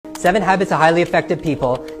7 habits of highly effective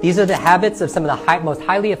people. These are the habits of some of the most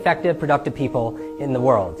highly effective, productive people in the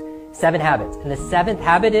world. 7 habits. And the 7th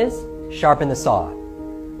habit is sharpen the saw.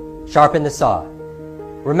 Sharpen the saw.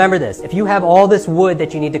 Remember this. If you have all this wood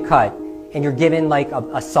that you need to cut and you're given like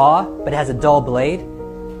a saw, but it has a dull blade,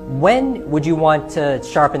 when would you want to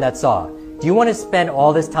sharpen that saw? Do you want to spend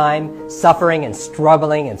all this time suffering and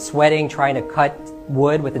struggling and sweating trying to cut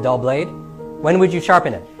wood with a dull blade? When would you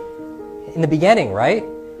sharpen it? In the beginning, right?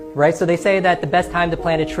 Right? So they say that the best time to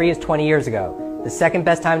plant a tree is 20 years ago. The second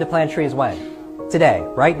best time to plant a tree is when? Today,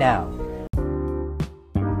 right now.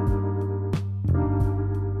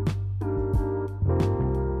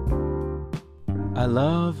 I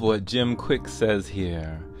love what Jim Kwik says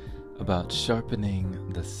here about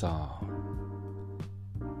sharpening the saw.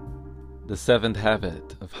 The 7th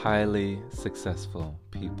habit of highly successful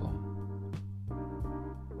people.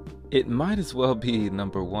 It might as well be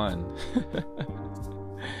number 1.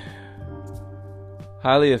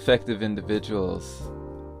 Highly effective individuals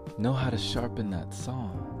know how to sharpen that saw.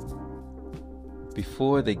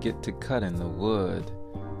 Before they get to cutting the wood,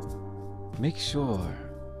 make sure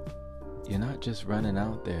you're not just running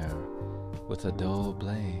out there with a dull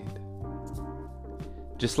blade.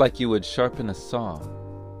 Just like you would sharpen a saw,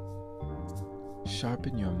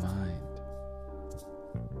 sharpen your mind.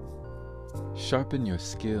 Sharpen your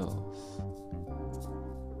skills.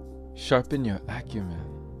 Sharpen your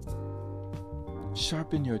acumen.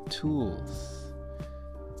 Sharpen your tools.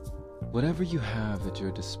 Whatever you have at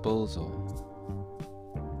your disposal,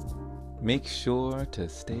 make sure to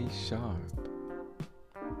stay sharp.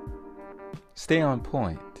 Stay on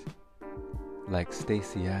point, like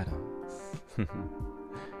Stacey Adams.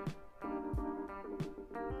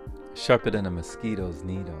 Sharper than a mosquito's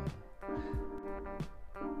needle.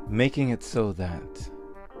 Making it so that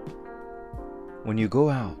when you go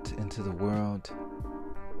out into the world,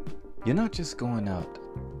 you're not just going out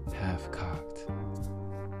half-cocked.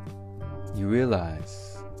 You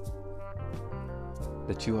realize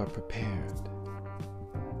that you are prepared.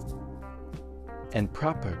 And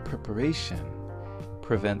proper preparation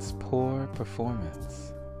prevents poor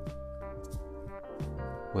performance.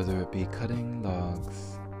 Whether it be cutting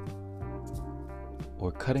logs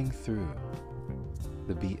or cutting through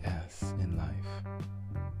the BS in life.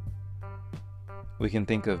 We can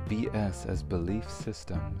think of BS as belief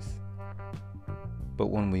systems, but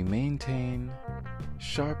when we maintain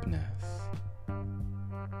sharpness,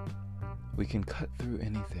 we can cut through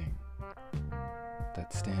anything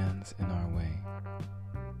that stands in our way.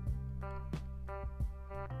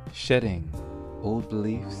 Shedding old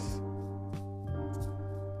beliefs,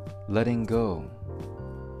 letting go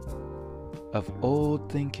of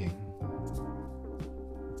old thinking,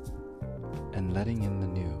 and letting in the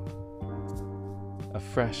new, a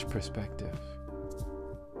fresh perspective.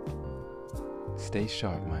 Stay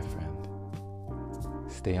sharp, my friend.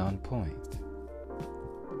 Stay on point,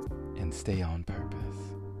 and stay on purpose.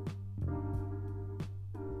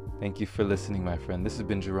 Thank you for listening, my friend. This has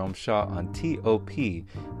been Jerome Shaw on TOP,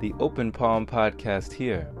 the Open Palm podcast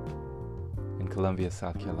here in Columbia,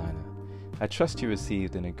 South Carolina. I trust you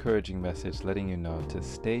received an encouraging message letting you know to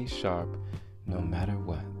stay sharp no matter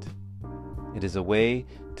what. It is a way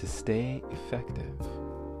to stay effective,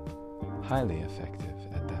 highly effective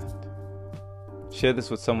at that. Share this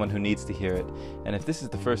with someone who needs to hear it. And if this is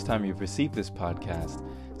the first time you've received this podcast,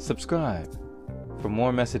 subscribe for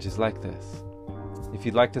more messages like this. If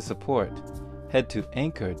you'd like to support, head to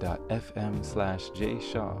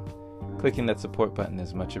anchor.fm/jshaw. Clicking that support button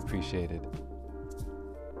is much appreciated.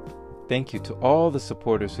 Thank you to all the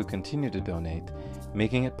supporters who continue to donate,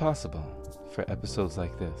 making it possible for episodes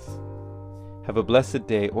like this. Have a blessed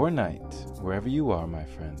day or night, wherever you are, my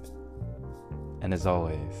friend. And as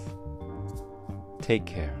always, take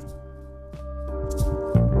care.